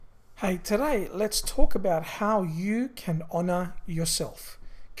Hey, today let's talk about how you can honor yourself.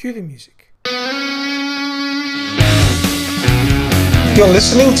 Cue the music. You're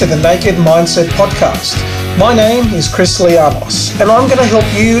listening to the Naked Mindset Podcast. My name is Chris Lianos, and I'm going to help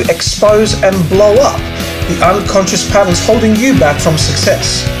you expose and blow up the unconscious patterns holding you back from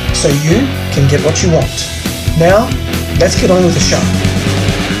success so you can get what you want. Now, let's get on with the show.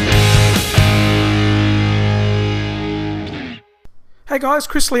 Hey guys,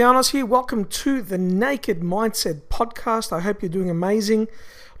 Chris Lianos here. Welcome to the Naked Mindset Podcast. I hope you're doing amazing.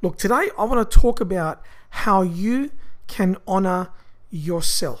 Look, today I want to talk about how you can honor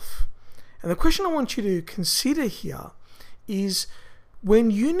yourself. And the question I want you to consider here is when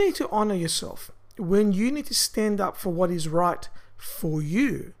you need to honor yourself, when you need to stand up for what is right for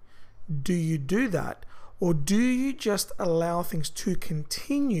you, do you do that? Or do you just allow things to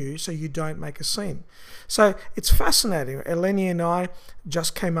continue so you don't make a scene? So it's fascinating. Eleni and I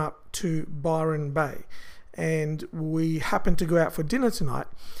just came up to Byron Bay and we happened to go out for dinner tonight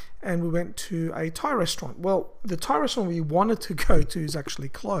and we went to a Thai restaurant. Well, the Thai restaurant we wanted to go to is actually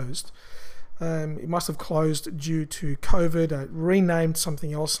closed. It must have closed due to COVID, renamed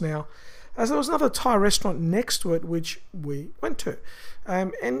something else now. As there was another Thai restaurant next to it, which we went to.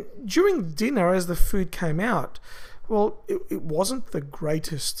 And during dinner, as the food came out, well, it wasn't the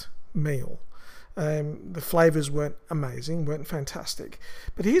greatest meal. The flavors weren't amazing, weren't fantastic.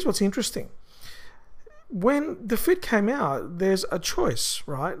 But here's what's interesting. When the food came out, there's a choice,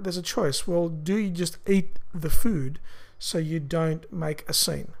 right? There's a choice. Well, do you just eat the food so you don't make a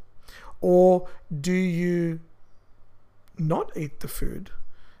scene? Or do you not eat the food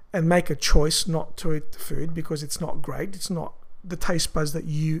and make a choice not to eat the food because it's not great, it's not the taste buds that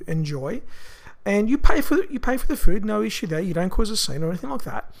you enjoy, and you pay for the food, no issue there, you don't cause a scene or anything like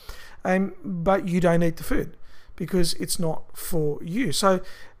that, but you don't eat the food because it's not for you. So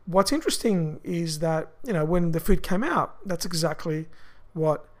what's interesting is that, you know, when the food came out, that's exactly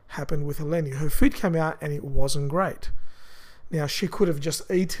what happened with Eleni. Her food came out and it wasn't great. Now she could have just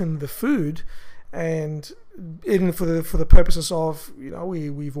eaten the food and even for the purposes of, you know,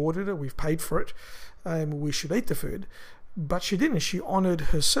 we've ordered it, we've paid for it, we should eat the food. But she didn't. She honored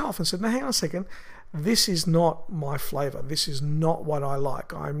herself and said, no, hang on a second, this is not my flavor. This is not what I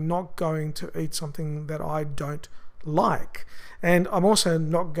like. I'm not going to eat something that I don't like. And I'm also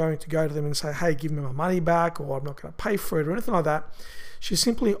not going to go to them and say, hey, give me my money back, or I'm not going to pay for it or anything like that. She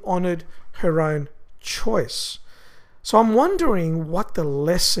simply honored her own choice. So I'm wondering what the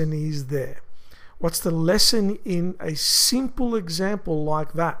lesson is there. What's the lesson in a simple example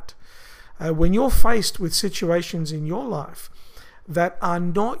like that? When you're faced with situations in your life that are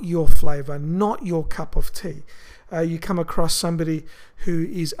not your flavor, not your cup of tea, you come across somebody who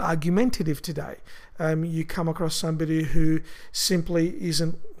is argumentative today, you come across somebody who simply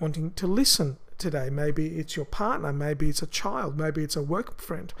isn't wanting to listen today, maybe it's your partner, maybe it's a child, maybe it's a work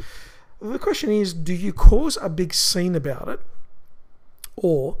friend. The question is, do you cause a big scene about it,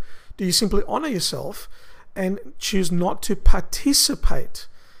 or do you simply honor yourself and choose not to participate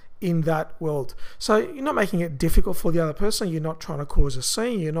in that world? So you're not making it difficult for the other person. You're not trying to cause a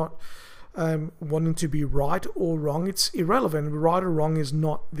scene. You're not wanting to be right or wrong. It's irrelevant. Right or wrong is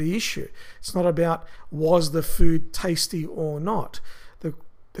not the issue. It's not about was the food tasty or not.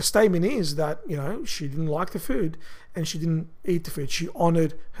 The statement is that, you know, she didn't like the food and she didn't eat the food. She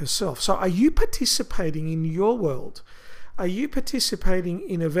honored herself. So are you participating in your world? Are you participating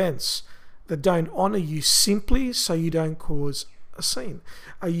in events that don't honor you simply so you don't cause a scene?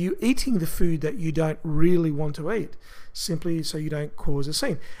 Are you eating the food that you don't really want to eat simply so you don't cause a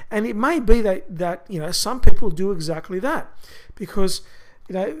scene? And it may be that you know, some people do exactly that because,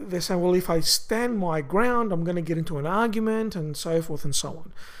 you know, they're saying, well, if I stand my ground, I'm going to get into an argument and so forth and so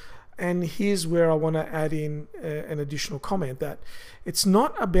on. And here's where I want to add in an additional comment, that it's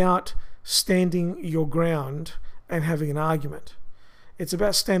not about standing your ground and having an argument. It's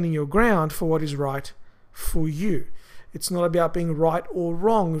about standing your ground for what is right for you. It's not about being right or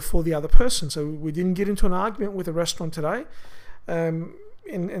wrong for the other person. So we didn't get into an argument with a restaurant today and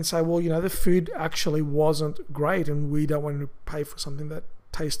say, well, you know, the food actually wasn't great and we don't want to pay for something that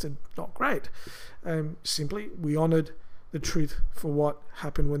tasted not great. Simply, we honored the truth for what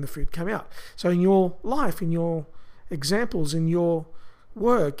happened when the food came out. So in your life, in your examples, in your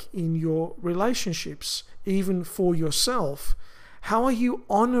work, in your relationships, even for yourself, how are you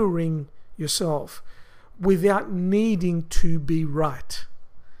honoring yourself without needing to be right?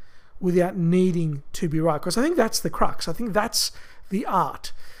 Without needing to be right. Because I think that's the crux. I think that's the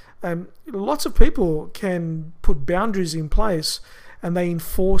art. Lots of people can put boundaries in place and they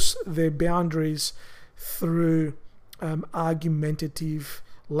enforce their boundaries through argumentative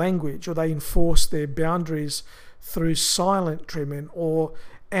language, or they enforce their boundaries through silent treatment or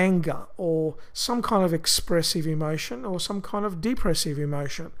anger or some kind of expressive emotion or some kind of depressive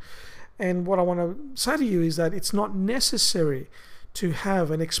emotion. And what I want to say to you is that it's not necessary to have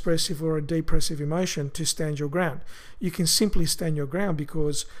an expressive or a depressive emotion to stand your ground. You can simply stand your ground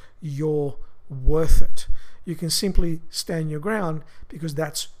because you're worth it. You can simply stand your ground because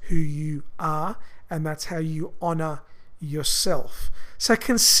that's who you are and that's how you honor yourself. So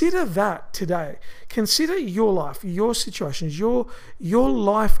consider that today. Consider your life, your situations, your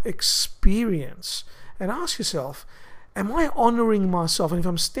life experience, and ask yourself, am I honoring myself? And if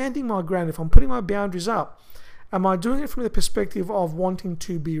I'm standing my ground, if I'm putting my boundaries up, am I doing it from the perspective of wanting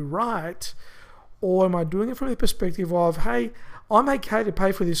to be right, or am I doing it from the perspective of, hey, I'm okay to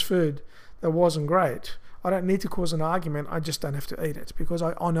pay for this food that wasn't great. I don't need to cause an argument. I just don't have to eat it because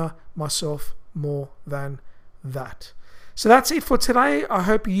I honor myself more than that. So that's it for today. I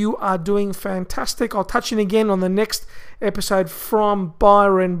hope you are doing fantastic. I'll touch in again on the next episode from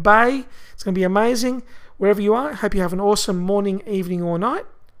Byron Bay. It's going to be amazing. Wherever you are, I hope you have an awesome morning, evening, or night.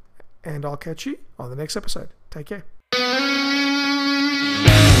 And I'll catch you on the next episode. Take care.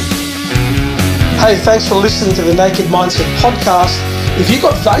 Hey, thanks for listening to the Naked Mindset podcast. If you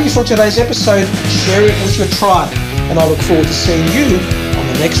got value from today's episode, share it with your tribe. And I look forward to seeing you on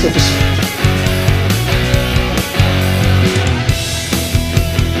the next episode.